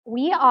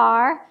We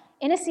are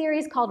in a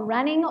series called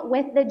Running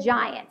with the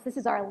Giants. This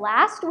is our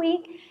last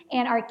week,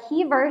 and our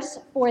key verse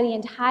for the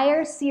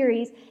entire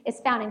series is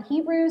found in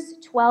Hebrews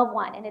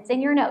 12:1, and it's in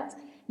your notes.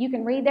 You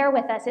can read there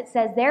with us. It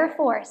says,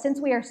 "Therefore,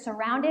 since we are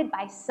surrounded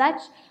by such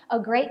a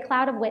great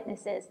cloud of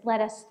witnesses,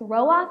 let us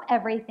throw off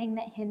everything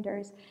that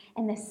hinders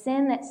and the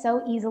sin that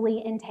so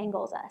easily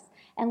entangles us,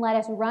 and let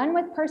us run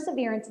with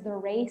perseverance the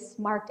race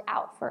marked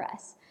out for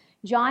us."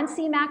 John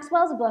C.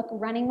 Maxwell's book,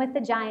 Running with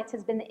the Giants,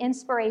 has been the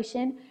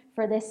inspiration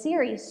for this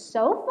series.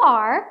 So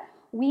far,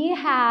 we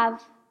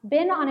have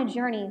been on a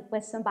journey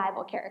with some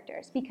Bible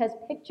characters, because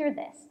picture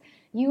this.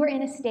 You are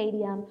in a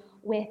stadium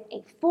with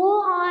a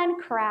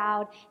full-on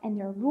crowd, and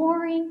they're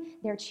roaring,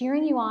 they're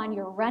cheering you on,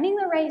 you're running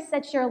the race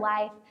that's your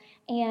life,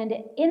 and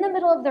in the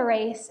middle of the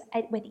race,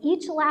 with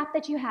each lap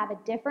that you have, a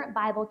different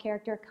Bible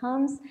character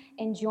comes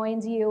and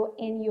joins you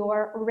in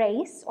your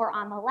race or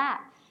on the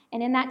lap.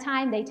 And in that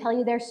time, they tell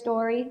you their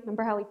story.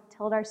 Remember how we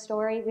told our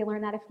story? We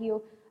learned that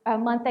a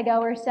month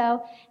ago or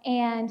so.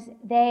 And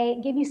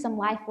they give you some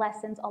life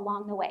lessons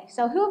along the way.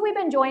 So who have we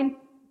been joined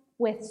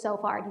with so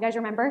far? Do you guys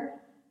remember?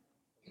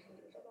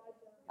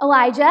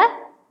 Elijah,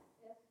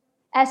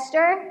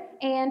 Esther,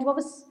 and what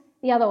was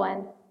the other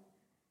one?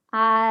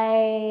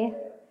 Isaiah.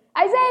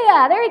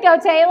 There you go,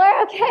 Taylor.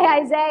 Okay,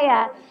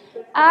 Isaiah.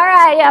 All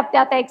right. Yep.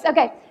 Yeah, thanks.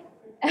 Okay.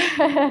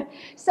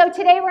 So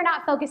today we're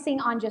not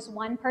focusing on just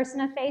one person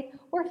of faith.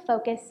 We're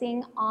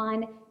focusing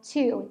on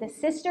two, the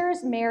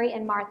sisters Mary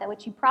and Martha,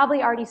 which you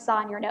probably already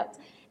saw in your notes.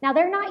 Now,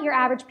 they're not your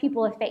average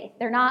people of faith.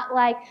 They're not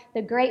like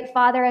the great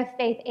father of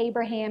faith,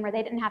 Abraham, or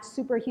they didn't have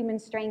superhuman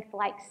strength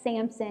like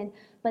Samson,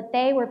 but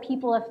they were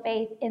people of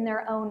faith in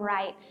their own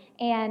right.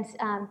 And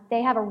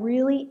they have a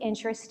really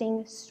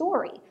interesting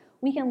story.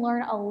 We can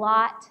learn a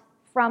lot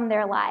from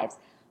their lives.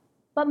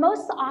 But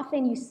most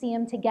often you see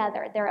them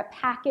together. They're a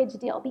package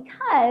deal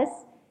because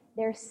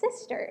they're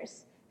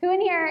sisters. Who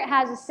in here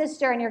has a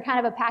sister and you're kind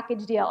of a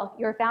package deal?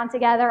 You're found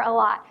together a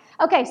lot.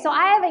 Okay, so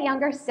I have a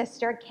younger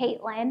sister,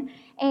 Caitlin,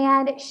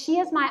 and she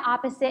is my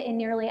opposite in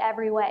nearly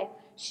every way.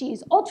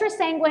 She's ultra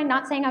sanguine,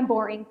 not saying I'm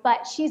boring,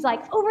 but she's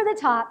like over the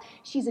top.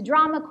 She's a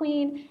drama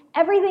queen.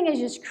 Everything is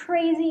just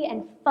crazy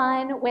and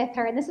fun with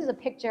her. And this is a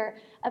picture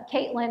of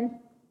Caitlin.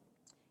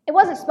 It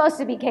wasn't supposed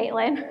to be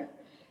Caitlin.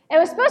 It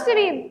was supposed to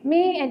be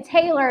me and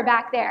Taylor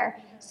back there.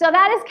 So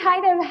that is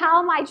kind of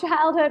how my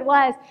childhood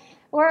was.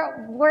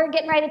 We're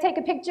getting ready to take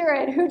a picture,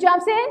 and who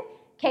jumps in?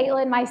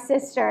 Caitlin, my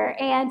sister.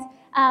 And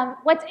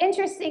what's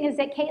interesting is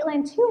that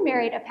Caitlin, too,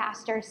 married a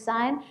pastor's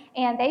son,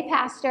 and they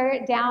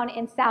pastor down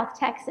in South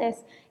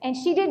Texas. And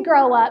she did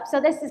grow up. So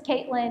this is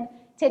Caitlin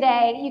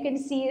today. You can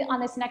see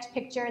on this next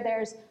picture,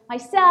 there's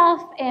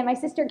myself and my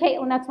sister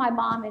Caitlin. That's my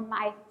mom and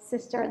my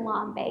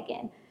sister-in-law,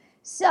 Megan.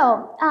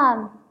 So,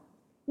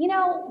 you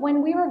know,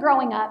 when we were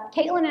growing up,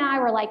 Caitlin and I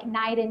were like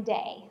night and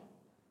day.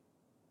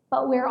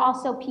 But we're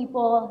also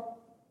people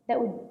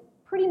that would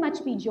pretty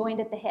much be joined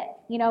at the hip.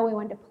 You know, we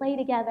wanted to play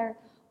together.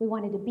 We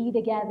wanted to be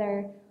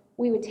together.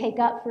 We would take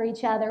up for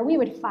each other. We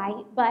would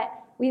fight, but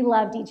we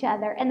loved each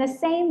other. And the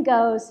same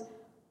goes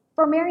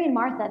for Mary and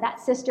Martha,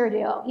 that sister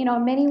duo. You know,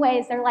 in many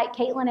ways, they're like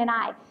Caitlin and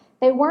I.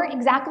 They weren't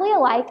exactly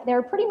alike. They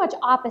were pretty much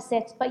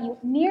opposites, but you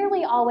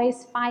nearly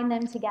always find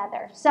them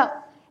together. So,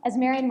 as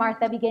Mary and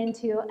Martha begin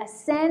to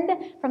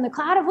ascend from the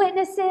cloud of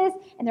witnesses,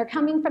 and they're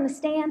coming from the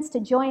stands to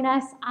join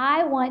us,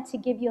 I want to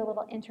give you a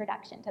little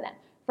introduction to them.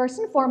 First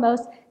and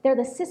foremost, they're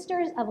the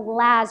sisters of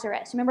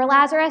Lazarus. Remember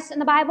Lazarus in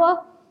the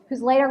Bible,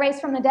 who's later raised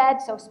from the dead?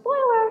 So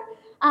spoiler,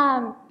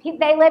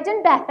 they lived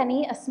in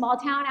Bethany, a small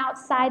town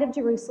outside of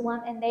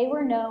Jerusalem, and they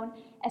were known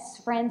as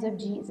friends of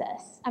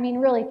Jesus. I mean,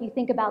 really, if you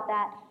think about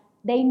that,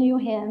 they knew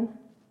him,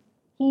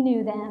 he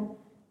knew them.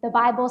 The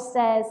Bible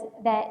says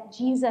that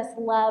Jesus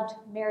loved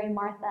Mary,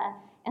 Martha,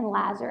 and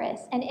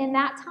Lazarus. And in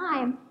that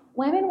time,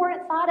 women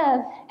weren't thought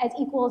of as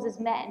equals as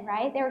men,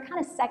 right? They were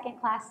kind of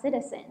second-class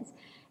citizens.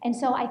 And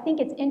so I think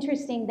it's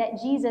interesting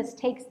that Jesus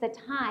takes the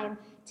time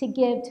to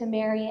give to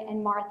Mary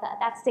and Martha.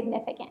 That's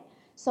significant.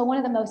 So one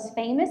of the most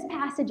famous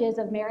passages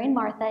of Mary and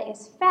Martha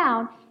is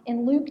found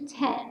in Luke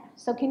 10.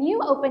 So can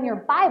you open your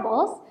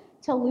Bibles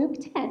to Luke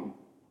 10?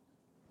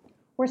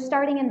 We're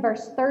starting in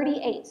verse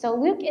 38. So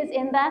Luke is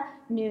in the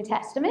New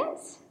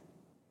Testament.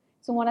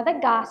 So one of the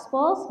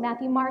Gospels,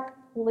 Matthew, Mark,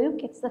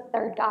 Luke, it's the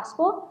third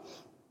Gospel.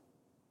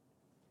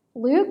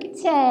 Luke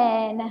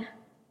 10,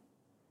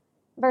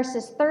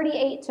 verses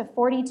 38 to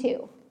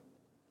 42.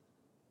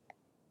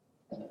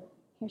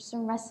 Here's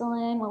some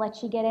wrestling. We'll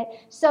let you get it.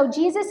 So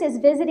Jesus is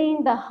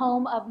visiting the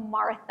home of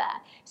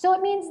Martha. So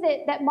it means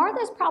that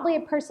Martha is probably a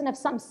person of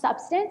some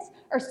substance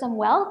or some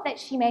wealth, that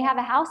she may have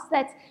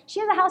she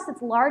has a house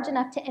that's large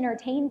enough to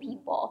entertain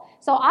people.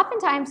 So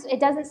oftentimes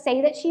it doesn't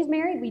say that she's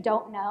married. We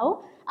don't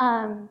know.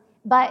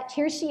 But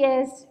here she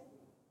is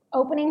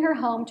opening her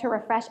home to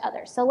refresh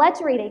others. So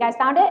let's read it. You guys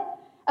found it?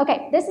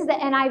 Okay, this is the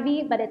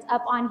NIV, but it's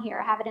up on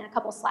here. I have it in a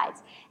couple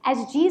slides.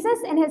 As Jesus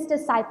and his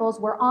disciples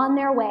were on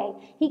their way,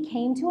 he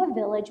came to a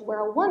village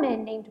where a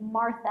woman named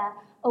Martha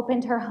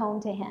opened her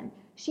home to him.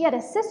 She had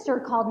a sister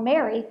called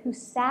Mary who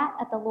sat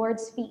at the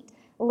Lord's feet,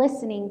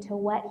 listening to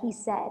what he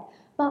said.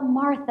 But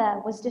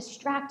Martha was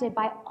distracted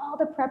by all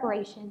the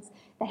preparations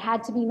that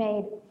had to be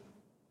made.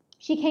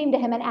 She came to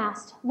him and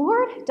asked,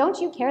 "Lord, don't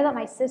you care that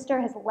my sister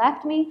has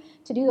left me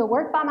to do the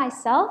work by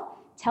myself?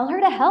 Tell her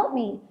to help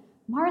me."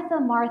 "Martha,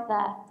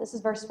 Martha," this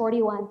is verse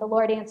 41, the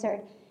Lord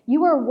answered,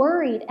 "you are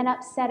worried and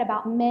upset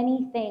about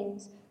many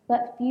things,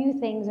 but few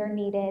things are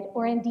needed,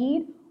 or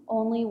indeed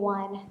only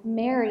one.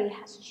 Mary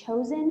has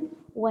chosen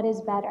what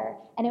is better,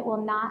 and it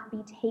will not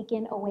be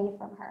taken away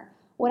from her."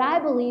 What I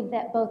believe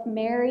that both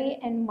Mary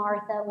and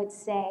Martha would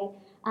say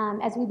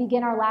as we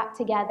begin our lap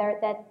together,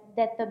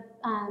 that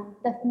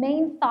the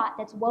main thought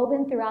that's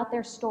woven throughout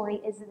their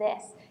story is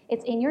this.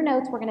 It's in your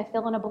notes. We're going to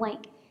fill in a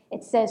blank.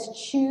 It says,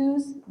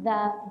 choose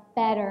the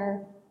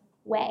better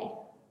way.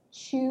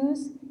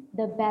 Choose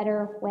the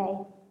better way.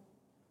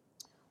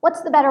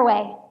 What's the better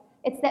way?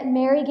 It's that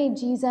Mary gave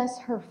Jesus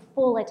her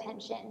full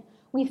attention.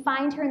 We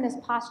find her in this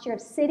posture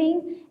of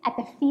sitting at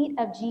the feet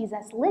of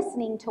Jesus,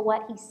 listening to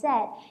what he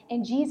said.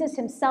 And Jesus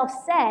himself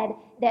said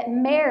that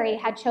Mary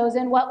had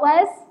chosen what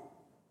was?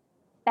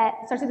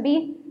 That starts with a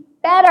B?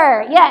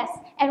 Better, yes.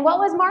 And what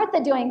was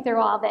Martha doing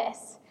through all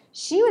this?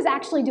 She was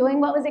actually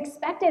doing what was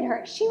expected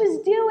her. She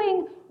was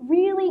doing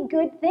really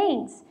good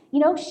things. You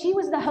know, she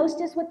was the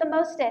hostess with the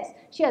mostest.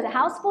 She has a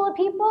house full of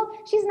people.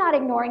 She's not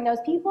ignoring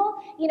those people.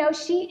 You know,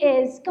 she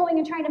is going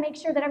and trying to make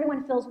sure that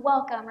everyone feels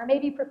welcome, or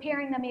maybe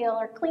preparing the meal,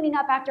 or cleaning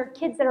up after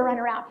kids that are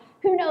running around.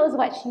 Who knows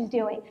what she's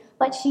doing?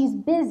 But she's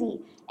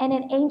busy. And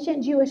in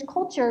ancient Jewish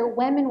culture,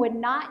 women would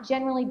not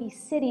generally be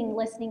sitting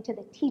listening to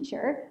the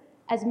teacher,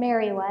 as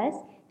Mary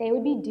was. They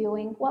would be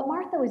doing what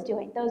Martha was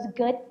doing, those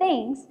good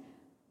things.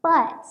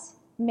 But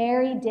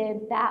Mary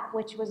did that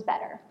which was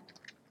better.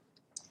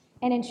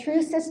 And in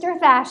true sister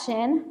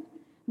fashion,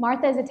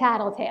 Martha is a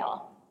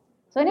tattletale.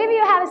 So any of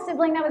you have a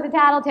sibling that was a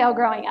tattletale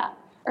growing up?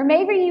 Or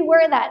maybe you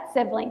were that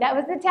sibling that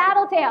was the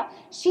tattletale.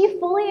 She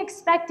fully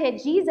expected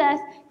Jesus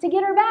to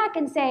get her back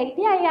and say,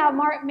 yeah,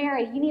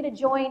 Mary, you need to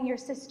join your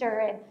sister,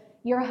 and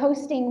you're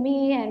hosting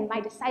me and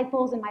my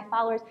disciples and my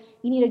followers.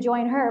 You need to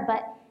join her.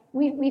 But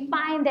we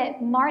find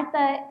that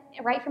Martha,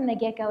 right from the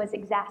get-go, is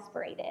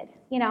exasperated.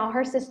 You know,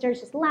 her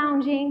sister's just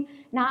lounging,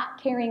 not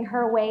carrying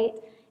her weight,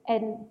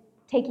 and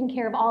taking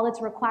care of all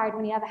that's required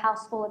when you have a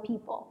house full of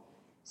people.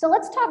 So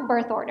let's talk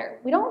birth order.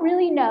 We don't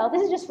really know.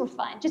 This is just for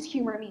fun. Just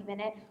humor me a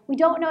minute. We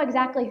don't know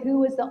exactly who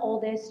was the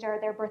oldest or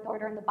their birth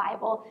order in the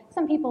Bible.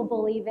 Some people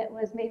believe it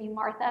was maybe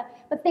Martha.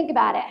 But think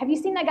about it. Have you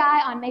seen the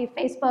guy on maybe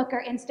Facebook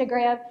or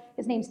Instagram?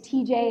 His name's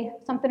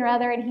TJ something or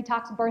other, and he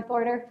talks birth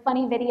order.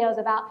 Funny videos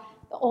about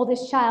the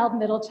oldest child,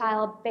 middle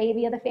child,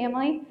 baby of the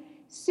family.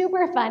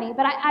 Super funny.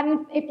 But I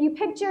mean, if you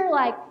picture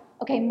like,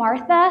 okay,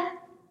 Martha,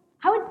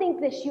 I would think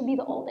that she'd be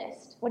the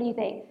oldest. What do you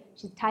think?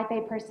 She's type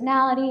A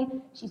personality,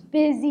 she's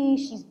busy,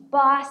 she's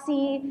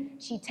bossy,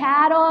 she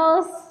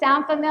tattles.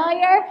 Sound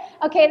familiar?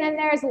 Okay, then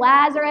there's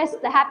Lazarus,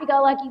 the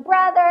happy-go-lucky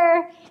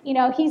brother. You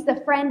know, he's the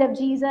friend of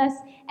Jesus.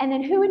 And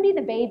then who would be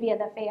the baby of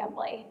the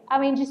family? I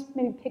mean, just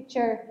maybe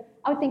picture,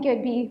 I would think it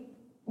would be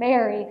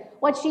Mary.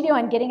 What's she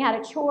doing? Getting out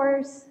of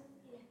chores?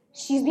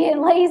 She's being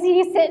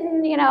lazy,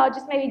 sitting, you know,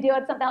 just maybe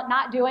doing something else,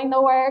 not doing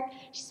the work.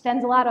 She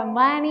spends a lot of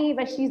money,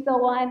 but she's the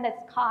one that's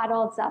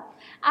coddled. So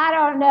I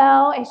don't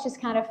know. It's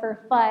just kind of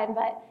for fun.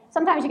 But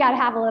sometimes you got to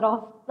have a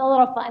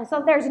little fun.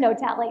 So there's no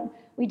telling.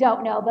 We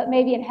don't know. But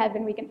maybe in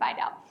heaven we can find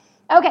out.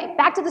 Okay,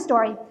 back to the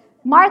story.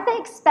 Martha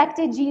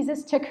expected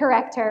Jesus to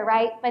correct her,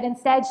 right? But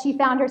instead she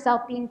found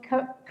herself being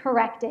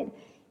corrected.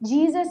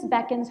 Jesus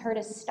beckons her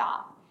to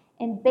stop.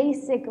 And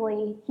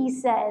basically he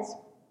says,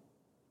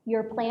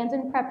 your plans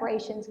and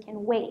preparations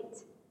can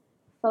wait.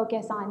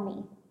 Focus on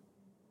me,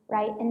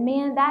 right? And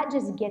man, that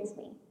just gets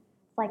me.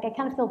 Like, I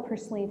kind of feel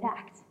personally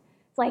attacked.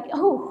 It's like,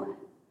 oh,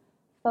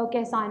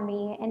 focus on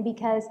me. And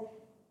because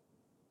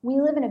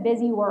we live in a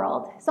busy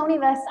world, so many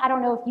of us, I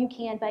don't know if you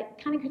can, but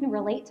kind of can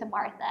relate to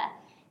Martha.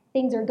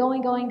 Things are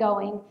going.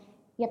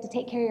 You have to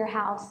take care of your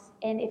house.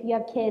 And if you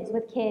have kids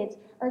with kids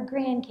or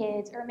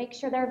grandkids, or make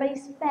sure that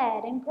everybody's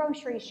fed and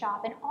grocery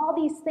shop and all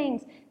these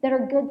things that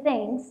are good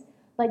things.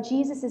 But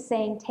Jesus is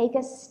saying, take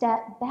a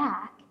step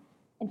back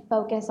and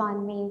focus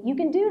on me. You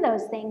can do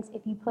those things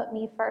if you put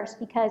me first,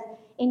 because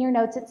in your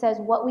notes it says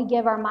what we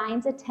give our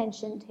mind's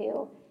attention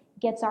to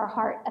gets our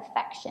heart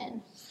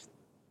affection.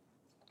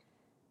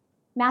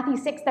 Matthew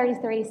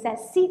 6:33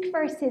 says, seek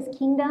first his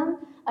kingdom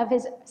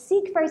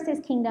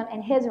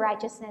and his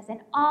righteousness,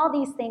 and all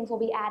these things will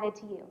be added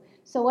to you.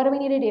 So what do we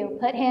need to do?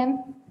 Put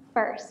him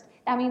first.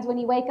 That means when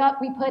you wake up,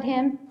 we put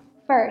him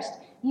first.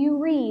 You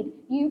read,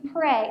 you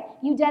pray,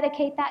 you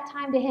dedicate that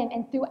time to him,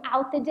 and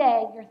throughout the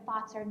day, your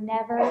thoughts are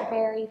never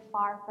very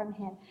far from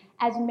him.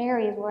 As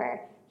Mary's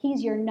were,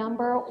 he's your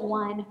number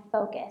one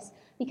focus.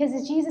 Because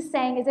is Jesus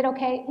saying, is it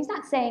okay? He's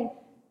not saying,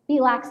 be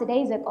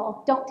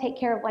lackadaisical, don't take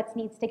care of what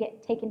needs to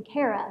get taken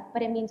care of,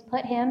 but it means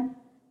put him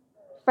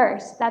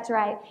first. That's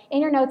right.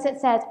 In your notes it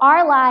says,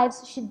 our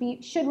lives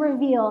should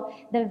reveal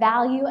the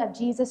value of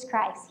Jesus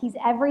Christ. He's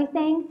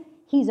everything,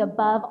 he's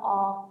above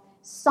all.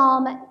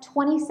 Psalm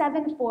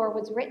 27:4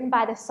 was written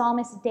by the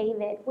psalmist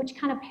David, which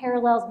kind of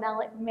parallels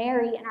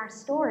Mary in our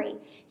story.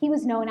 He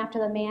was known after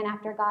the man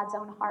after God's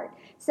own heart.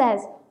 It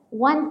says,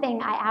 "One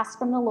thing I ask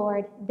from the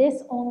Lord,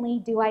 this only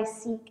do I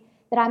seek,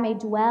 that I may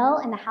dwell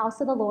in the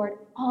house of the Lord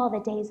all the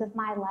days of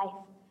my life,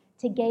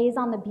 to gaze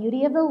on the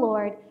beauty of the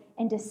Lord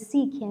and to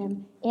seek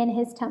him in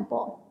his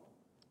temple."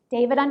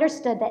 David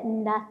understood that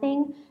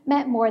nothing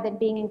meant more than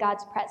being in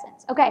God's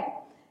presence. Okay,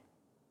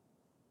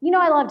 you know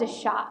I love to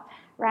shop,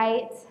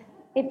 right?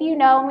 If you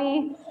know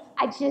me,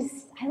 I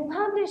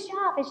love to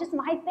shop. It's just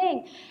my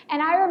thing.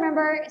 And I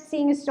remember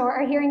hearing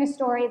a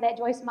story that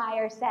Joyce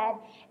Meyer said,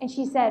 and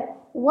she said,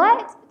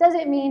 "What does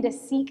it mean to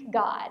seek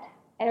God?"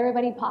 And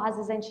everybody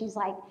pauses, and she's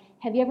like,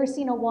 "Have you ever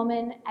seen a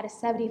woman at a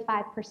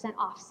 75%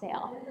 off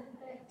sale?"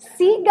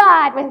 Seek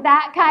God with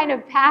that kind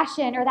of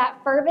passion or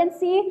that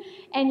fervency,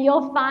 and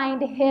you'll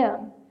find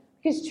him.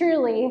 Because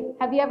truly,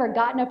 have you ever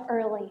gotten up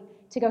early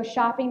to go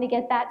shopping to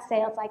get that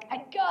sale? It's like,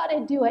 I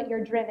gotta do it.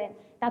 You're driven.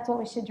 That's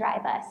what should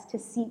drive us, to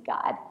seek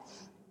God.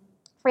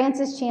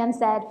 Francis Chan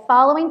said,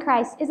 "Following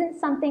Christ isn't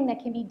something that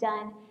can be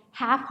done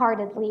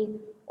half-heartedly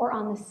or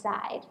on the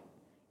side.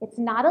 It's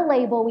not a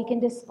label we can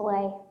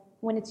display.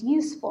 When it's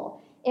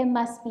useful, it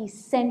must be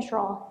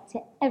central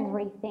to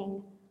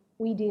everything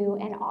we do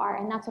and are."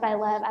 And that's what I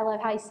love. I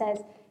love how he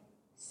says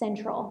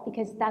central,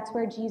 because that's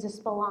where Jesus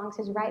belongs.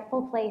 His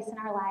rightful place in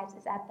our lives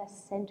is at the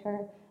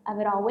center of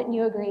it all. Wouldn't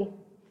you agree?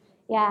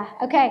 Yeah,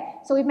 okay,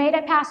 so we've made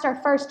it past our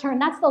first turn.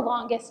 That's the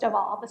longest of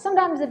all, but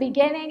sometimes the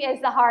beginning is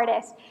the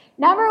hardest.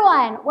 Number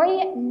one,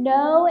 we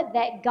know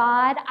that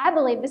God, I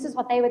believe this is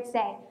what they would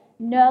say,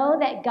 know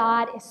that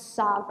God is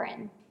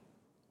sovereign.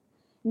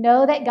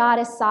 Know that God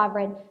is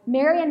sovereign.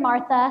 Mary and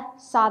Martha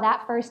saw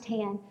that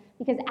firsthand,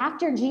 because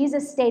after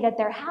Jesus stayed at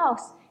their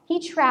house, he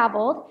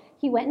traveled,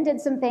 he went and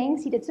did some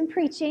things, he did some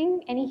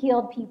preaching, and he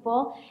healed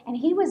people, and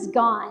he was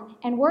gone.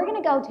 And we're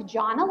going to go to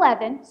John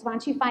 11, so why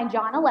don't you find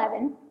John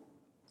 11.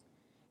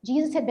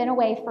 Jesus had been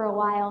away for a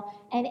while,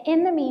 and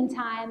in the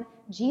meantime,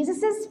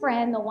 Jesus'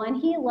 friend, the one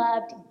he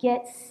loved,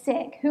 gets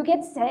sick. Who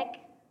gets sick?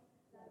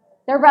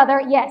 Their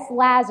brother, yes,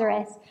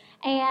 Lazarus.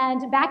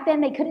 And back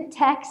then they couldn't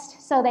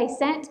text, so they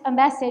sent a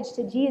message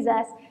to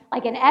Jesus,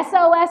 like an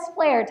SOS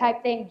flare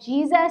type thing.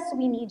 "Jesus,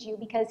 we need you,"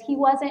 because he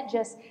wasn't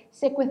just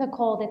sick with a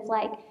cold. It's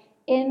like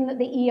in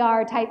the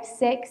ER type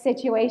sick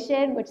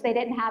situation, which they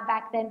didn't have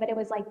back then, but it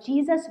was like,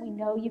 "Jesus, we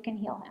know you can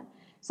heal him."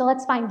 So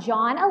let's find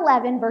John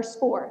 11, verse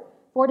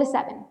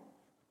 4-7.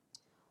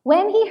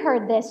 "When he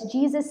heard this,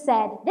 Jesus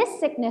said, 'This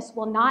sickness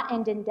will not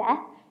end in death.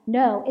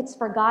 No, it's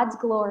for God's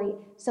glory,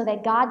 so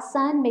that God's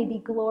Son may be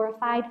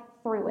glorified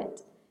through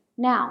it.'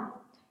 Now,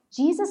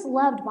 Jesus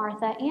loved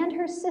Martha and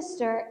her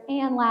sister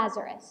and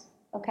Lazarus."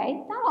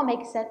 Okay, that all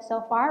makes sense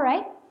so far,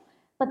 right?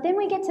 But then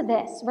we get to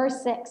this,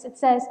 verse 6. It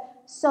says,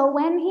 "So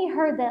when he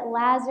heard that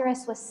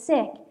Lazarus was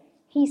sick,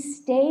 he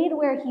stayed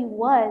where he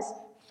was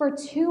for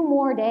 2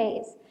 more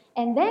days.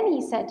 And then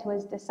he said to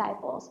his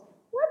disciples,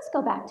 'Let's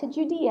go back to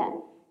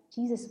Judea.'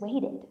 Jesus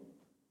waited.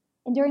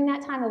 And during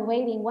that time of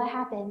waiting, what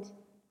happened?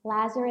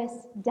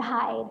 Lazarus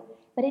died.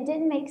 But it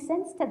didn't make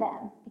sense to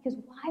them, because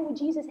why would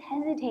Jesus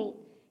hesitate?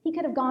 He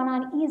could have gone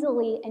on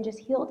easily and just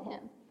healed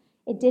him.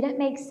 It didn't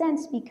make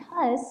sense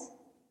because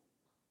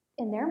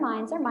in their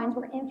minds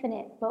were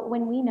infinite, but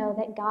when we know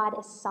that God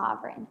is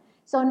sovereign.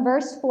 So in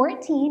verse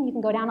 14, you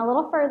can go down a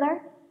little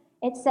further.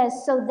 It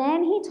says, "So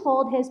then he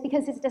told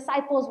because his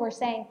disciples were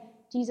saying,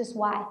 'Jesus,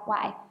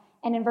 why?'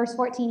 And in verse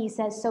 14, he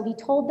says, 'So he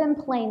told them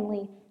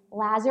plainly,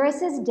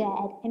 Lazarus is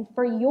dead, and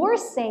for your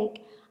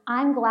sake,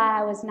 I'm glad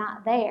I was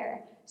not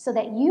there, so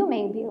that you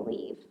may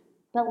believe.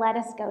 But let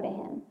us go to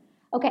him.'"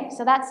 Okay,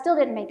 so that still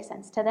didn't make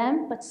sense to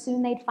them, but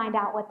soon they'd find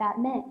out what that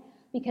meant,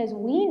 because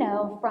we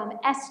know from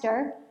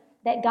Esther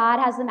that God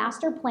has the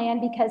master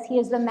plan, because he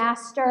is the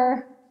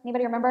master,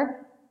 anybody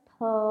remember?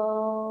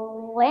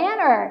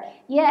 Planner.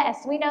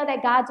 Yes, we know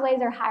that God's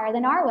ways are higher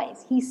than our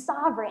ways. He's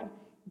sovereign.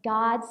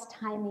 God's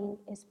timing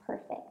is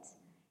perfect.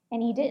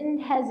 And he didn't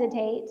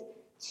hesitate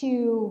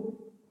to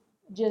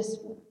just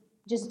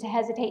to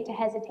hesitate.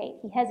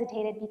 He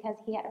hesitated because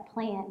he had a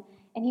plan,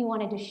 and he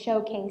wanted to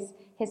showcase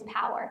his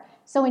power.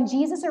 So when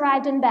Jesus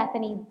arrived in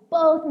Bethany,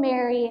 both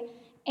Mary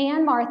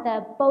and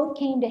Martha both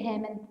came to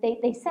him, and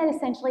they said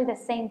essentially the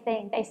same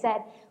thing. They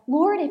said,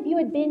 "Lord, if you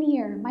had been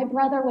here, my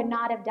brother would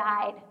not have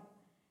died."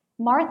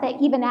 Martha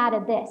even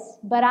added this,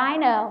 "But I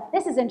know,"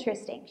 this is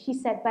interesting, she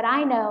said, "but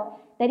I know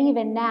that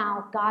even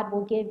now God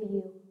will give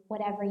you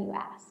whatever you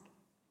ask."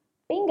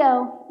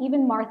 Bingo,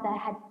 even Martha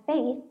had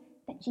faith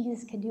that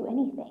Jesus could do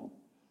anything.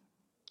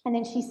 And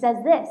then she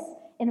says this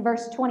in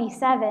verse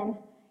 27.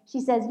 She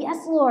says,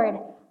 "Yes, Lord,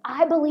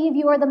 I believe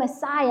you are the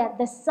Messiah,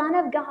 the Son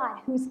of God,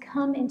 who's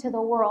come into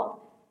the world."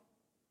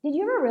 Did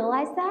you ever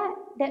realize that?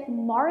 That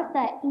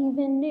Martha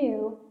even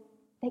knew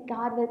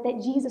that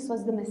Jesus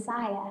was the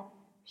Messiah.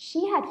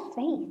 She had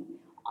faith.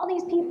 All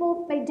these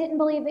people, they didn't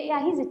believe that,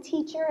 yeah, he's a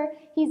teacher,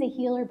 he's a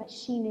healer, but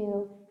she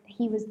knew that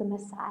he was the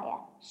Messiah.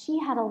 She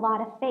had a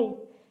lot of faith.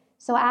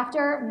 So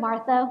after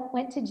Martha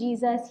went to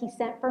Jesus, he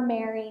sent for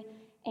Mary,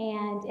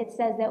 And it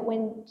says that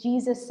when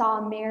Jesus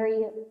saw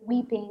Mary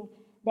weeping,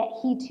 that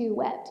he too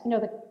wept. You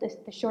know,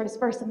 the shortest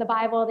verse in the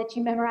Bible that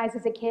you memorized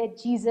as a kid,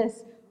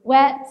 Jesus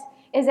wept,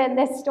 is in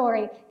this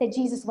story that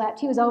Jesus wept.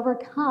 He was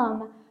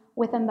overcome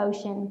with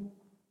emotion.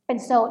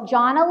 And so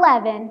John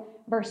 11,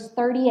 verse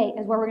 38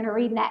 is where we're going to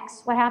read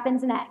next. What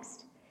happens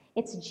next?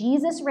 It's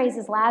Jesus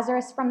raises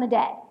Lazarus from the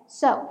dead.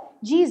 So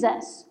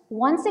Jesus,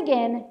 once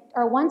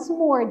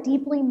more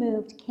deeply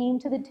moved, came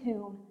to the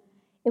tomb.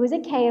 It was a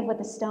cave with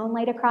a stone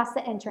laid across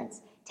the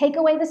entrance. "Take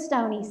away the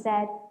stone," he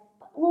said.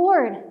 "But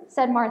Lord,"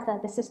 said Martha,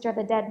 the sister of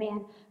the dead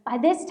man, "by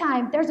this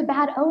time there's a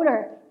bad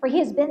odor, for he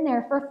has been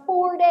there for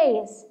 4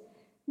 days."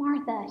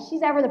 Martha,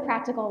 she's ever the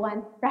practical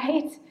one,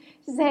 right?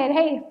 She's saying,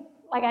 hey,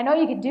 I know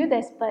you could do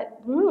this,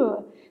 but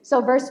ooh.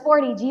 So verse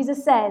 40,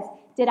 Jesus says,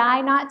 "Did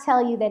I not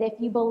tell you that if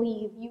you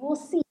believe, you will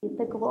see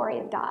the glory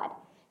of God?"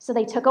 So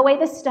they took away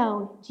the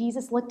stone.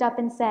 Jesus looked up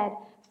and said,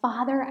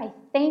 "Father, I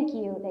thank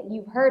you that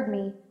you've heard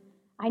me.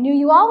 I knew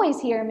you always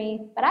hear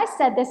me, but I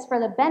said this for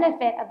the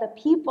benefit of the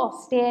people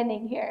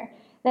standing here,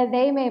 that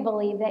they may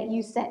believe that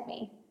you sent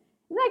me."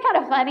 Isn't that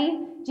kind of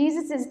funny?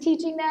 Jesus is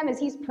teaching them as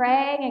he's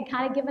praying and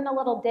kind of giving a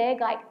little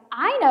dig,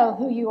 I know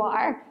who you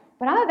are,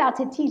 but I'm about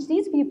to teach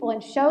these people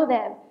and show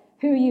them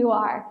who you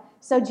are.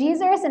 So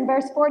Jesus, in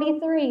verse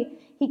 43,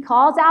 he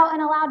calls out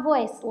in a loud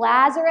voice,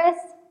 "Lazarus,"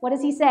 what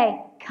does he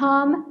say?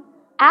 "Come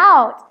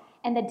out."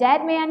 And the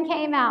dead man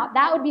came out.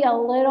 That would be a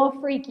little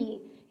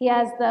freaky. He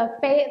has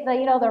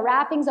the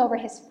wrappings over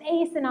his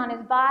face and on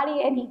his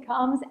body, and he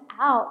comes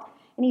out.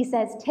 And he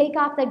says, "Take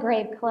off the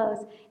grave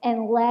clothes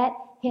and let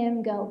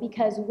him go,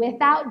 because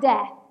without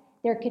death,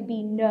 there could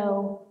be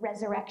no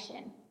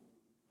resurrection."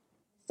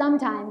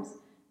 Sometimes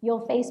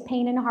you'll face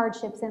pain and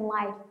hardships in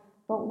life,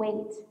 but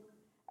wait,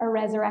 a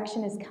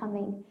resurrection is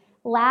coming.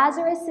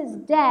 Lazarus'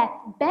 death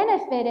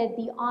benefited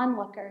the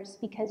onlookers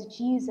because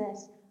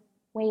Jesus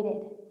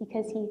waited,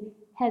 because he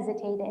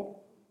hesitated.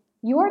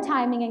 Your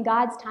timing and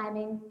God's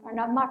timing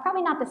are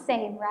probably not the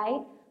same,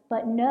 right?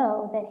 But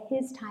know that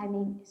his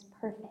timing is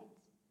perfect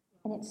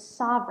and it's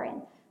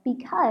sovereign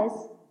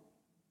because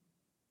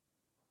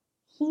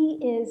he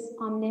is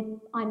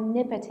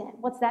omnipotent.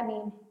 What's that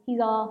mean? He's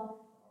all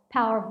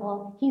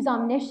powerful. He's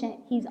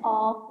omniscient. He's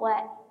all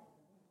what?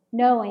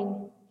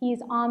 Knowing.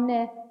 He's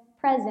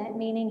omnipresent,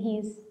 meaning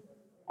he's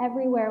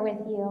everywhere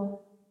with you.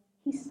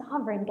 He's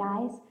sovereign,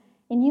 guys.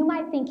 And you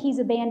might think he's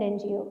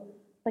abandoned you,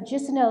 but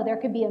just know there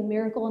could be a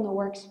miracle in the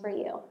works for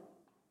you.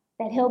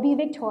 That he'll be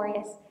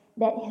victorious,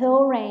 that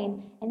he'll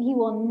reign, and he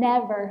will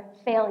never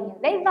fail you.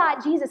 They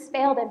thought Jesus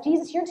failed them.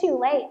 "Jesus, you're too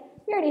late.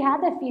 We already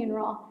had the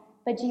funeral."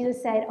 But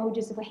Jesus said, "Oh,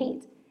 just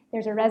wait.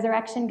 There's a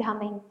resurrection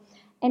coming."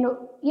 And,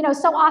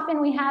 so often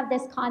we have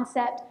this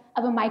concept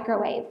of a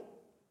microwave.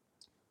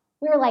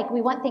 We're like,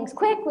 we want things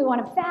quick. We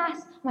want them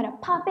fast. I'm going to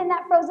pop in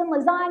that frozen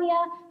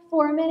lasagna,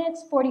 4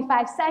 minutes,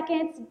 45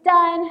 seconds,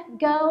 done,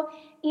 go,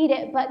 eat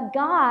it. But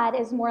God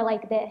is more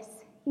like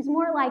this. He's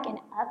more like an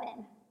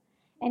oven.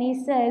 And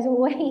he says,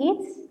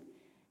 wait,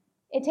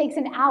 it takes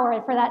an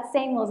hour for that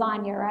same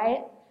lasagna,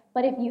 right?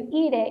 But if you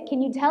eat it,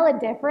 can you tell a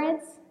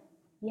difference?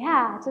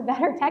 Yeah, it's a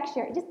better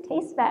texture. It just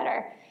tastes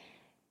better.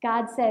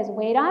 God says,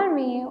 wait on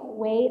me,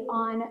 wait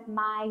on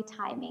my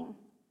timing.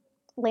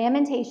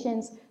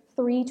 Lamentations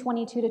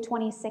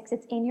 3:22-26.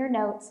 It's in your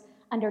notes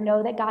under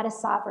 "Know that God is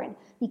sovereign."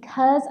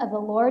 "Because of the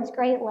Lord's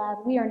great love,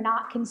 we are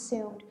not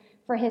consumed,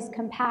 for his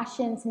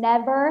compassions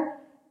never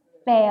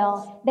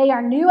fail. They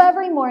are new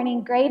every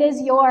morning. Great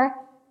is your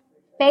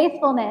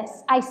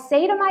faithfulness. I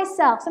say to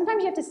myself,"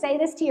 sometimes you have to say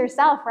this to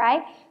yourself,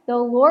 right? "The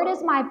Lord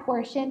is my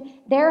portion,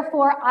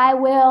 therefore I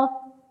will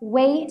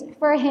wait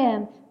for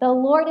him. The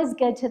Lord is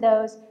good to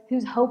those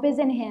whose hope is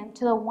in him,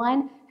 to the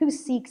one who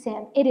seeks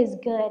him. It is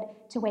good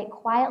to wait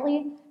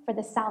quietly for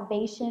the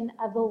salvation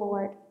of the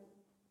Lord."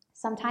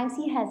 Sometimes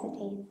he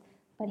hesitates,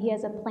 but he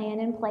has a plan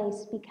in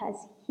place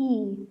because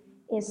he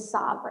is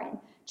sovereign.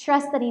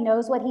 Trust that he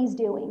knows what he's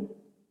doing.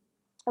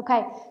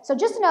 Okay, so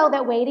just know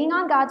that waiting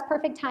on God's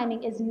perfect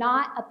timing is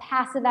not a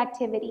passive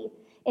activity.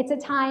 It's a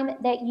time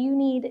that you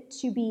need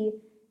to be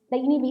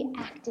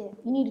active.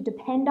 You need to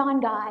depend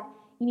on God.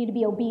 You need to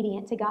be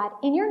obedient to God.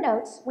 In your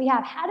notes, we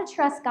have how to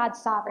trust God's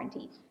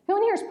sovereignty. Who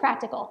in here is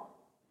practical?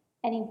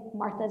 Any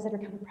Marthas that are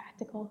kind of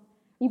practical?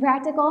 You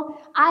practical?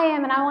 I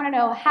am, and I want to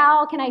know,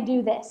 how can I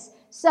do this?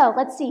 So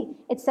let's see.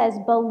 It says,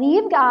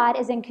 believe God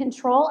is in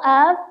control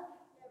of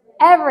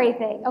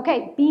everything.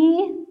 Okay,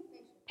 be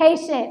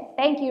patient.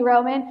 Thank you,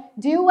 Roman.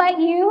 Do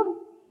what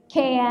you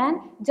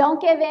can.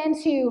 Don't give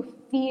in to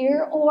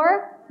fear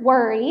or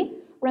worry.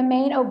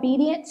 Remain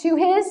obedient to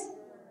his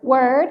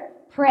word.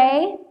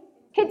 Pray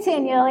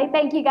continually.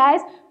 Thank you,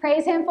 guys.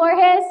 Praise him for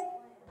his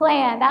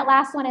plan. That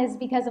last one is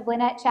because of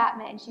Lynette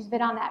Chapman. She's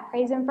been on that.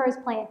 Praise him for his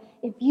plan.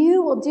 If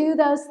you will do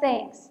those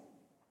things,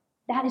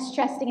 that is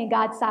trusting in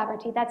God's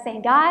sovereignty. That's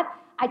saying, God,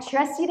 I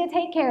trust you to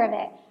take care of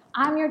it.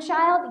 I'm your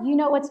child. You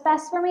know what's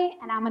best for me,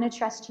 and I'm going to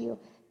trust you.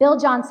 Bill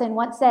Johnson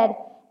once said,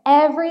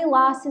 every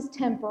loss is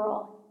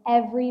temporal.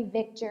 Every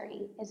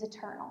victory is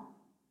eternal.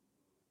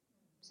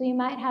 So you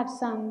might have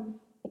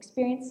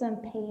experience some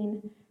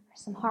pain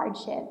There's some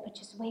hardship, but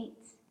just wait.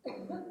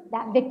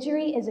 That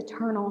victory is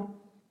eternal.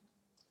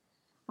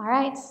 All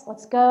right,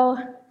 let's go.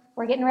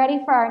 We're getting ready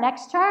for our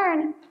next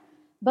turn.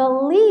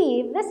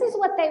 Believe, this is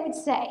what they would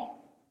say.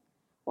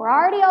 We're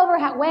already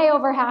way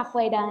over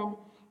halfway done.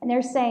 And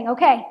they're saying,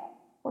 okay,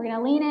 we're going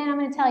to lean in. I'm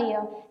going to tell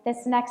you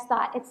this next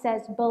thought. It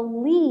says,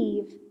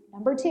 believe,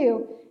 number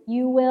 2,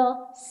 you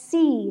will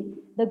see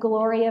the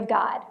glory of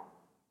God.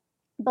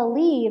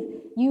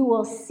 Believe you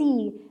will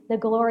see the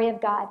glory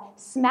of God.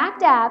 Smack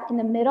dab in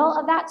the middle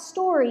of that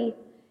story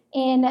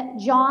in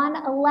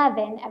John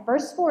 11 at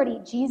verse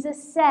 40,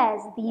 Jesus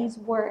says these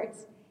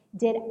words,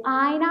 did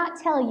I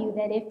not tell you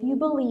that if you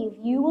believe,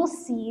 you will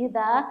see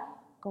the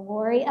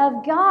glory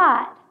of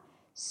God?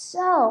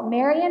 So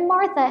Mary and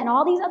Martha and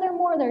all these other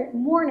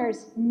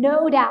mourners,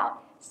 no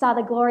doubt, saw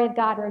the glory of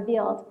God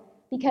revealed.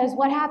 Because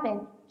what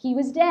happened? He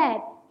was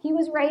dead. He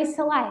was raised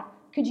to life.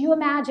 Could you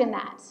imagine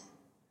that?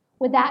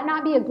 Would that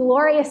not be a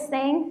glorious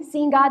thing,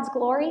 seeing God's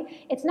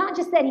glory? It's not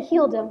just that he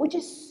healed him, which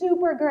is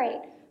super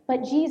great,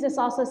 but Jesus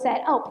also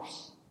said, oh,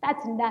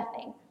 that's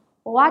nothing.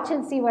 Watch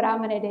and see what I'm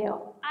going to do.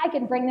 I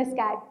can bring this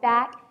guy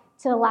back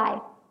to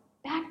life.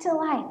 Back to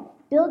life.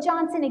 Bill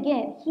Johnson,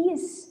 again,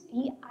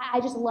 I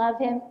just love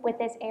him with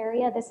this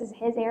area. This is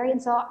his area.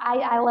 And so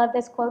I love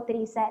this quote that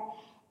he said,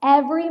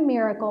 every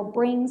miracle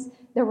brings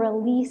the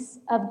release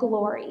of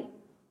glory.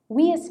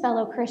 We as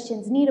fellow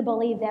Christians need to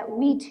believe that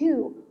we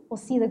too will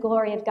see the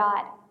glory of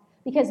God.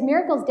 Because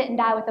miracles didn't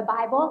die with the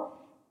Bible.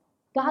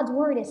 God's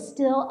word is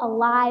still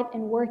alive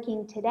and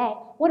working today.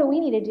 What do we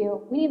need to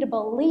do? We need to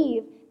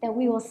believe that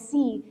we will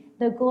see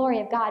the glory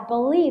of God.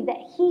 Believe that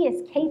he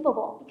is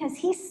capable because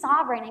he's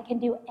sovereign and can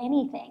do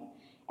anything.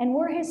 And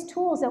we're his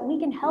tools that we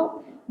can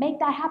help make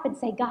that happen.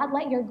 Say, God,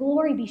 let your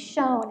glory be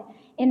shown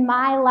in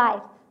my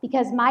life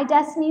because my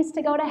destiny is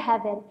to go to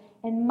heaven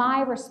and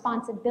my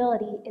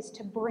responsibility is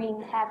to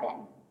bring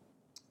heaven.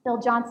 Bill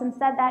Johnson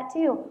said that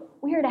too.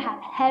 We are to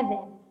have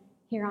heaven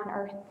here on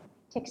earth,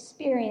 to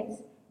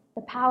experience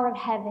the power of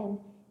heaven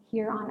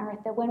here on earth.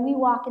 That when we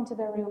walk into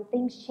the room,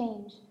 things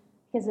change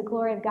because the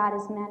glory of God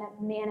is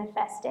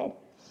manifested.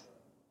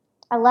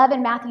 I love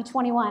in Matthew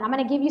 21. I'm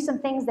going to give you some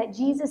things that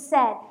Jesus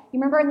said. You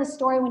remember in the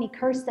story when he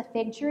cursed the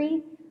fig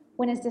tree?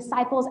 When his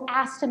disciples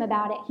asked him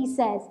about it, he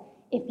says,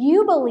 if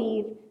you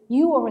believe,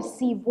 you will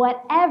receive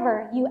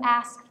whatever you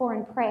ask for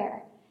in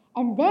prayer.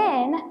 And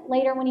then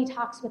later when he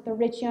talks with the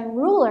rich young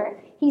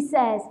ruler, he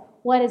says,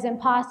 what is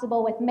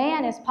impossible with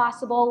man is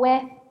possible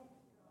with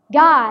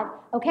God.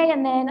 Okay,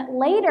 and then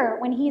later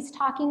when he's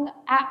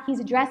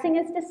addressing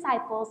his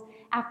disciples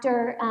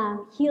after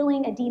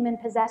healing a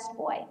demon-possessed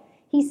boy,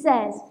 he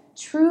says,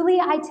 truly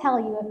I tell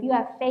you, if you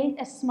have faith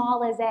as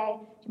small as do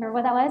you remember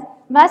what that was?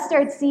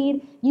 Mustard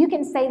seed, you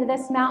can say to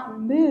this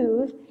mountain,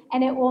 move,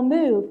 and it will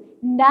move.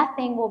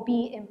 Nothing will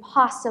be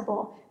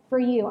impossible for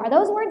you. Are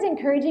those words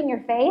encouraging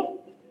your faith?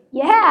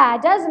 Yeah,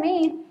 it does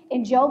me.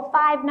 In Job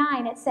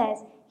 5:9, it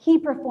says, he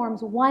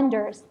performs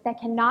wonders that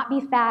cannot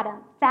be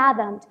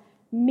fathomed,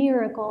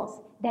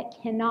 miracles that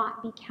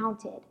cannot be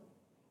counted.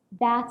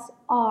 That's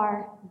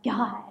our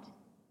God,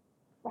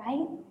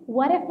 right?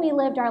 What if we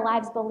lived our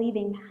lives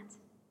believing that?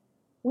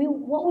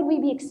 What would we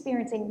be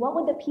experiencing? What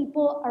would the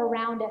people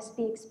around us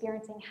be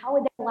experiencing? How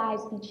would their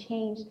lives be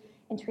changed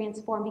and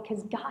transformed?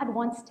 Because God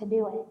wants to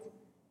do it,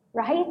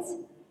 right?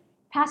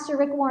 Pastor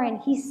Rick Warren,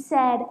 he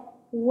said,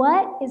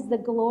 what is the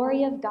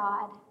glory of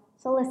God?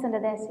 So listen to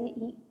this.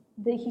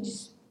 He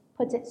just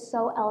puts it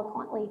so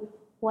eloquently.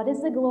 What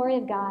is the glory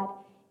of God?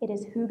 It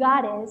is who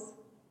God is.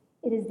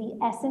 It is the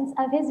essence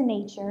of his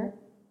nature,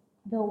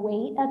 the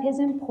weight of his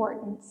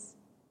importance,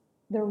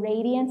 the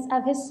radiance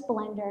of his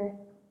splendor,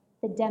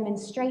 the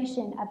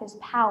demonstration of his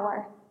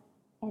power,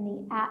 and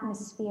the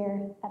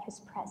atmosphere of his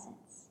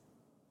presence.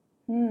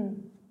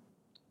 Wouldn't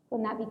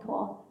that be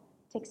cool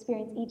to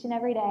experience each and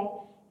every day?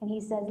 And he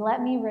says,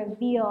 let me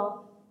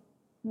reveal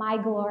my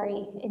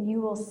glory, and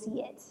you will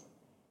see it.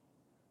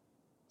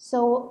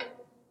 So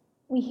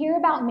we hear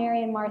about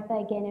Mary and Martha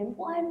again in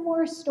one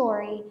more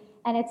story,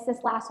 and it's this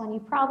last one.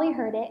 You've probably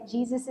heard it.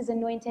 Jesus is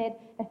anointed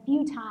a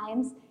few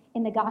times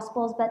in the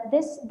Gospels, but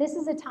this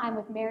is a time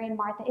with Mary and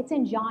Martha. It's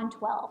in John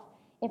 12.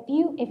 If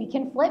you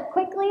can flip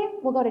quickly,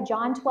 we'll go to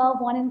John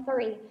 12, 1 and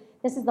 3.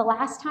 This is the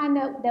last time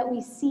that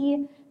we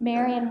see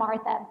Mary and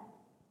Martha.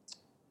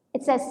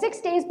 It says,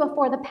 6 days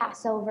before the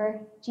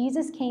Passover,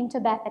 Jesus came to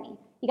Bethany.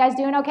 You guys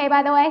doing okay,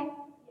 by the way?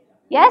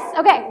 Yes?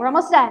 Okay, we're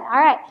almost done. All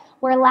right.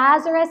 Where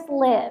Lazarus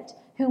lived,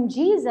 whom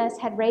Jesus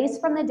had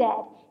raised from the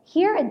dead.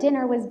 Here a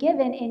dinner was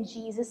given in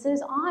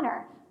Jesus'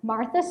 honor.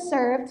 Martha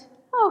served,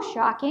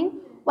 shocking,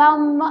 while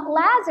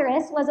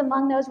Lazarus was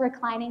among those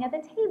reclining at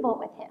the table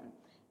with him.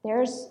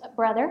 There's a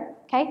brother,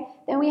 okay?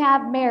 Then we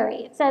have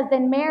Mary. It says,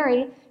 then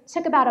Mary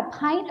took about a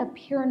pint of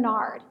pure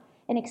nard,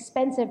 an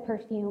expensive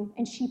perfume,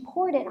 and she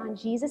poured it on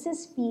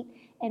Jesus' feet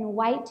and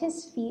wiped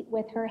his feet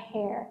with her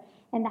hair.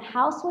 And the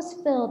house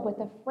was filled with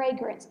the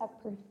fragrance of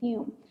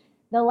perfume.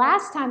 The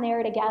last time they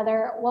were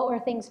together, what were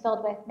things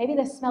filled with? Maybe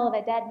the smell of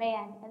a dead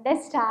man. And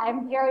this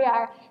time, here we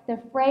are,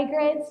 the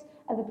fragrance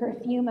of the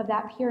perfume of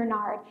that pure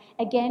nard.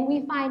 Again,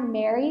 we find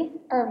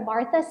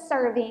Martha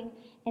serving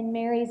and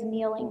Mary's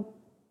kneeling.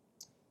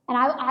 And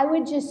I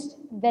would just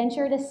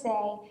venture to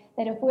say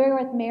that if we were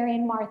with Mary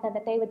and Martha,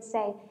 that they would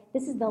say,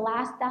 this is the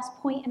last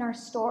point in our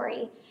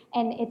story,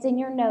 and it's in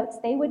your notes.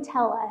 They would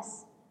tell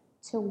us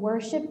to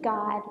worship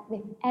God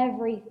with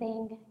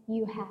everything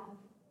you have.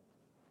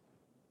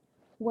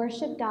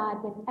 Worship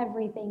God with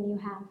everything you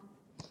have.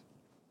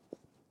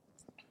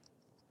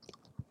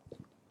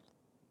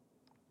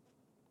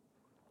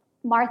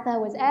 Martha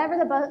was ever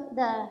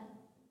the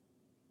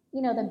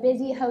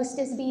busy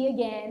hostess bee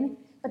again,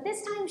 but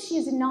this time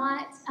she's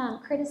not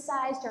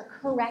criticized or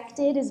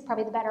corrected, is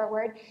probably the better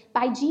word,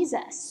 by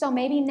Jesus. So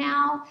maybe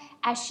now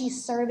as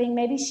she's serving,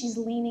 maybe she's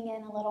leaning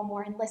in a little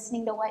more and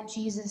listening to what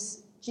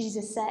Jesus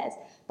says.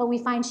 But we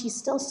find she's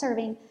still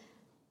serving.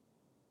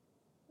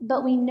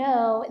 But we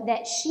know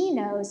that she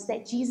knows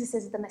that Jesus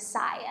is the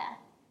Messiah.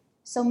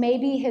 So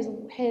maybe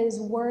his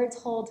words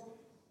hold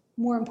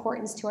more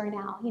importance to her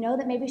now.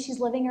 That maybe she's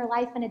living her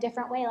life in a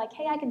different way. Like,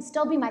 hey, I can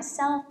still be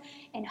myself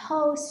and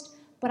host,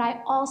 but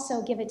I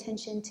also give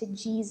attention to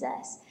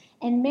Jesus.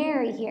 And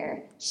Mary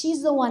here,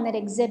 she's the one that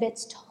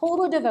exhibits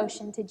total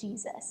devotion to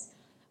Jesus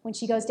when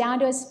she goes down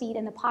to his feet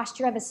in the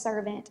posture of a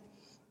servant,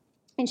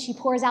 and she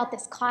pours out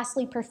this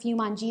costly perfume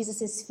on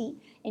Jesus' feet.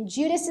 And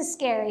Judas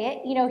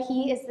Iscariot,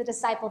 he is the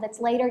disciple that's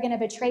later going to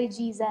betray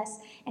Jesus,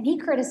 and he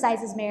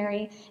criticizes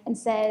Mary and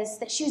says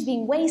that she was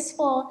being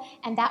wasteful,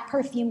 and that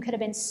perfume could have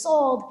been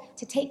sold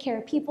to take care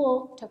of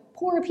people, to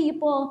poor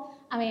people.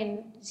 I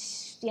mean,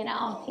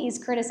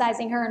 he's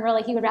criticizing her, and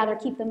really he would rather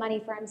keep the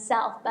money for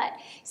himself, but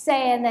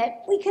saying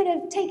that we could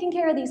have taken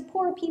care of these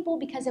poor people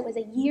because it was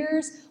a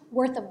year's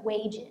worth of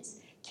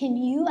wages. Can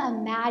you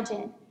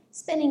imagine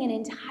spending an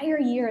entire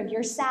year of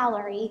your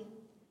salary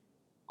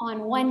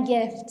on one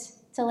gift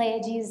to lay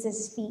at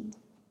Jesus' feet?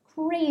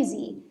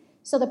 Crazy.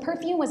 So the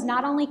perfume was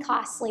not only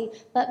costly,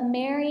 but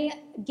Mary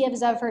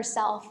gives of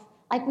herself.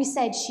 Like we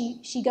said,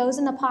 she goes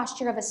in the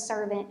posture of a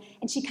servant,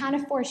 and she kind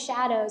of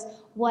foreshadows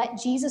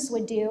what Jesus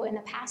would do in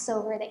the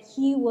Passover, that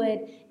he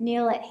would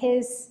kneel at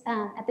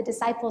the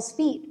disciples'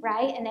 feet,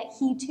 right? And that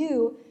he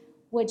too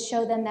would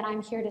show them that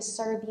I'm here to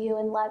serve you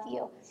and love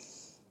you.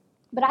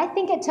 But I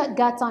think it took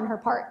guts on her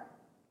part,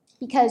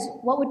 because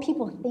what would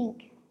people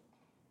think?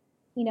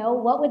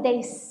 What would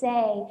they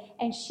say?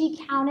 And she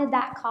counted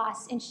that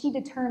cost, and she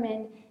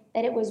determined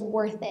that it was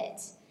worth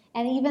it.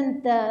 And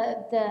even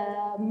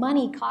the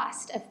money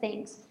cost of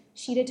things,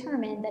 she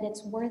determined that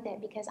it's worth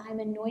it because I'm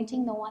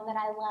anointing the one that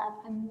I love.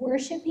 I'm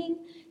worshiping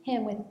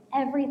him with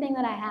everything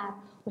that I have,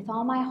 with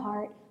all my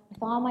heart,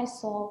 with all my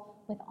soul,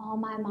 with all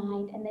my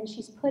mind. And then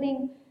she's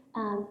putting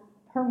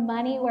her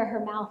money where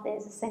her mouth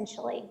is,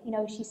 essentially.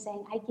 She's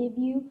saying, I give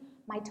you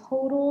my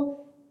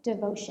total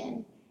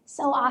devotion.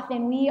 So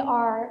often we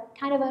are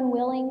kind of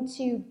unwilling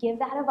to give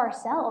that of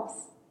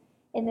ourselves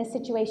in this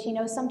situation.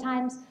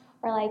 Sometimes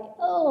we're like,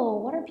 oh,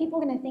 what are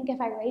people going to think if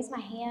I raise my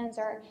hands,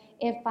 or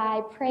if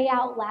I pray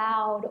out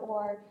loud,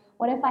 or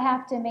what if I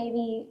have to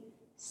maybe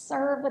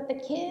serve with the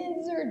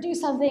kids or do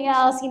something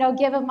else,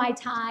 give of my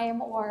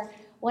time, or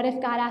what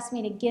if God asks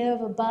me to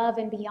give above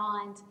and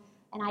beyond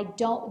and I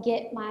don't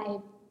get my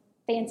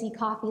fancy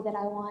coffee that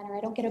I want, or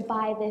I don't get to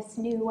buy this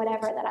new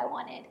whatever that I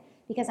wanted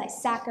because I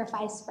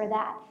sacrificed for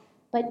that.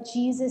 But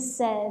Jesus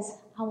says,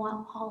 I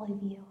want all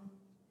of you.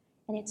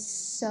 And it's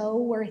so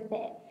worth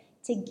it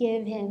to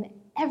give him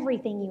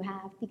everything you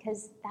have,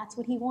 because that's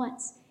what he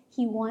wants.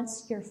 He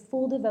wants your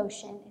full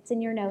devotion. It's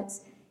in your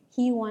notes.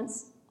 He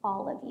wants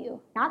all of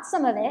you. Not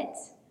some of it,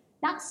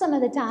 not some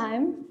of the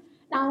time,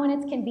 not when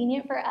it's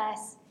convenient for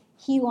us.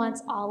 He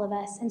wants all of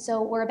us. And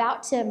so we're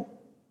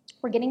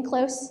getting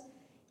close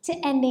to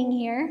ending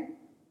here.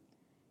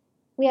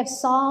 We have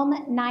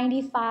Psalm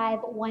 95,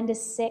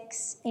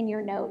 1-6 in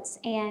your notes,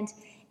 and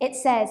it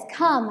says,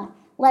 come,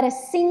 let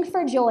us sing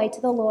for joy to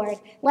the Lord.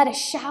 Let us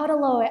shout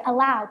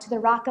aloud to the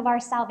rock of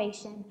our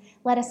salvation.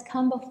 Let us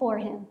come before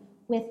him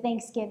with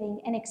thanksgiving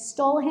and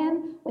extol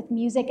him with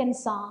music and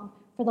song.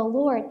 For the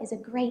Lord is a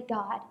great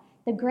God,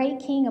 the great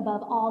King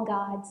above all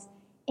gods.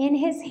 In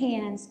his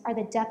hands are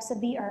the depths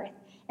of the earth,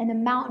 and the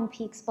mountain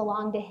peaks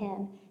belong to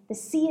him. The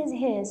sea is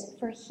his,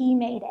 for he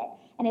made it,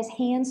 and his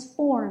hands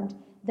formed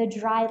the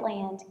dry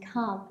land.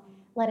 Come,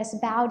 let us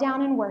bow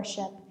down and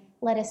worship.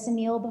 Let us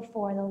kneel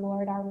before the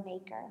Lord our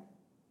Maker.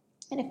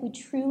 And if we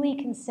truly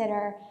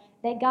consider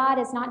that God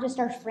is not just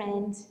our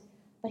friend,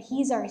 but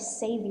he's our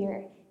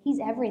Savior, he's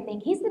everything.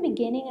 He's the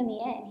beginning and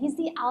the end. He's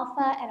the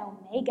Alpha and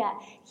Omega.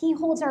 He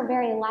holds our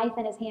very life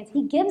in his hands.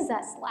 He gives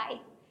us life.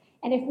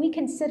 And if we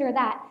consider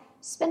that,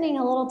 spending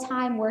a little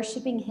time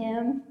worshiping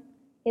him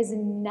is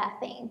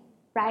nothing,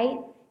 right?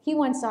 He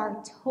wants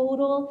our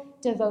total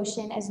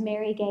devotion, as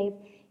Mary gave.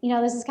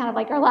 This is kind of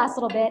like our last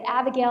little bit.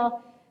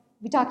 Abigail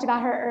we talked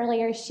about her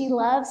earlier. She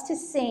loves to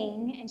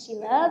sing and she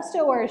loves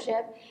to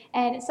worship.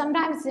 And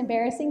sometimes it's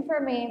embarrassing for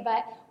me,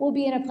 but we'll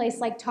be in a place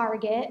like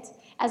Target,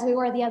 as we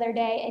were the other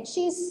day, and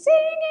she's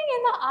singing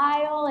in the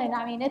aisle. And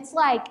I mean, it's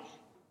like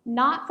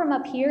not from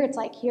up here, it's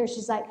like here.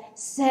 She's like,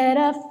 set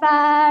a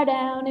fire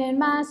down in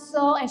my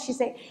soul. And she's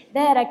saying,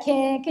 that I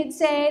can't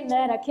contain,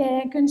 that I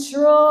can't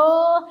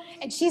control.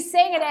 And she's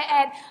singing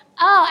it,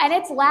 and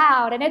it's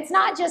loud, and it's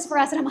not just for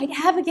us. And I'm like,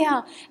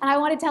 Abigail, and I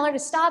want to tell her to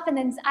stop, and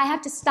then I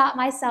have to stop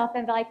myself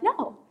and be like,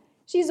 no,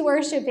 she's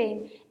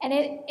worshiping. And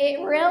it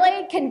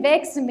really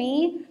convicts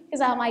me,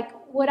 because I'm like,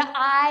 would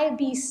I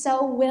be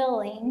so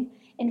willing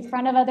in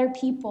front of other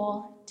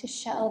people to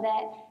show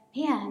that,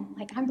 man,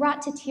 like I'm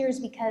brought to tears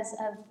because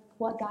of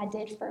what God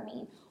did for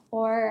me?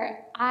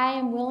 Or I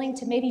am willing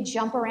to maybe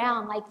jump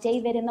around like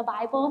David in the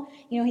Bible.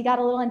 You know, he got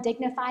a little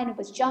undignified and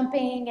was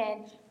jumping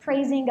and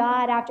praising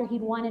God after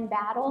he'd won in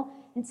battle.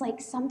 And it's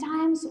like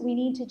sometimes we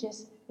need to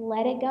just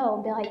let it go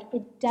and be like,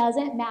 it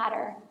doesn't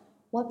matter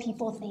what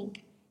people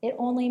think. It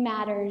only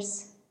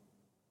matters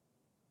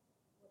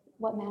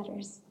what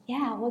matters.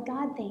 Yeah, what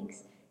God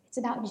thinks. It's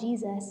about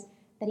Jesus,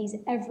 that he's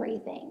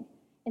everything.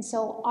 And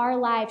so our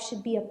lives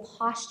should be a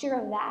posture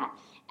of that,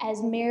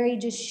 as Mary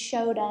just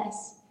showed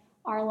us.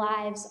 Our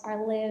lives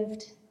are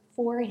lived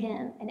for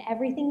him, and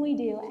everything we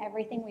do,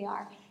 everything we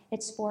are,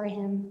 it's for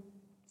him.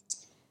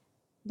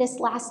 This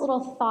last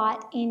little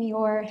thought in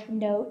your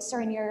notes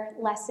or in your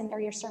lesson or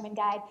your sermon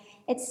guide,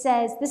 it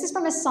says, this is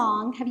from a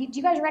song. Do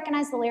you guys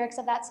recognize the lyrics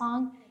of that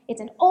song?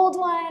 It's an old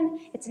one.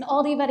 It's an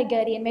oldie but a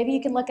goodie, and maybe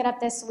you can look it up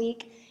this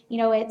week. You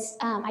know, it's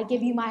I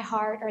Give You My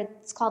Heart, or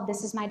it's called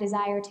This Is My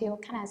Desire too.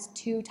 It kind of has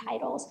two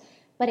titles,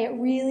 but it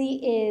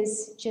really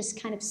is just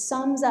kind of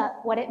sums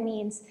up what it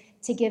means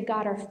to give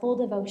God our full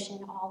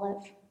devotion,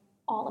 all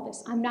of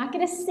us. I'm not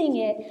going to sing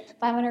it,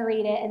 but I'm going to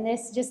read it, and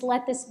just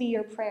let this be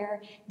your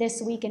prayer this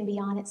week and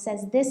beyond. It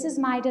says, this is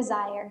my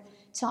desire,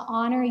 to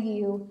honor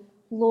you.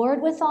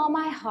 Lord, with all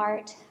my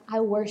heart,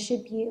 I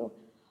worship you.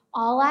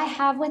 All I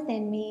have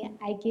within me,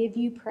 I give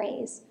you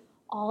praise.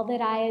 All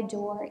that I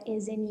adore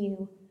is in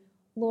you.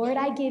 Lord,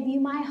 I give you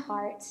my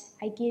heart.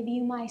 I give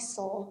you my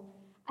soul.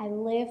 I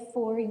live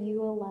for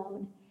you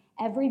alone.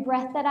 Every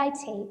breath that I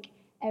take,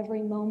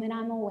 every moment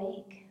I'm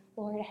awake,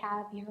 Lord,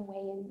 have your way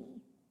in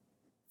me.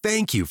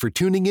 Thank you for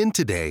tuning in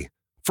today.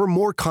 For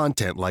more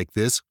content like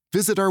this,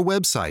 visit our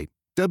website,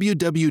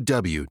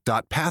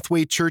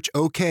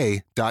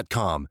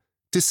 www.pathwaychurchok.com,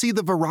 to see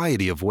the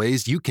variety of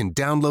ways you can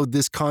download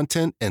this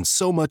content and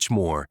so much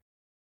more.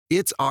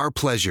 It's our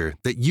pleasure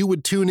that you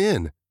would tune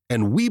in,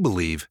 and we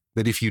believe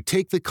that if you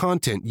take the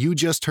content you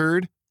just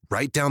heard,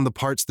 write down the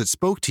parts that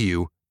spoke to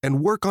you,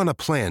 and work on a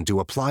plan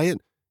to apply it,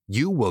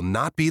 you will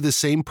not be the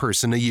same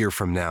person a year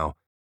from now.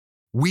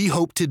 We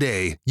hope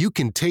today you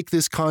can take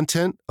this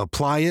content,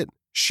 apply it,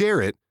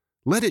 share it,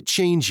 let it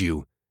change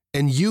you,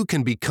 and you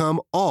can become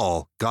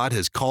all God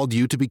has called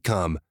you to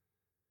become.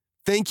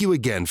 Thank you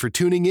again for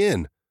tuning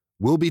in.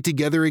 We'll be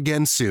together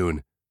again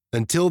soon.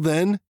 Until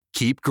then,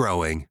 keep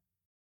growing.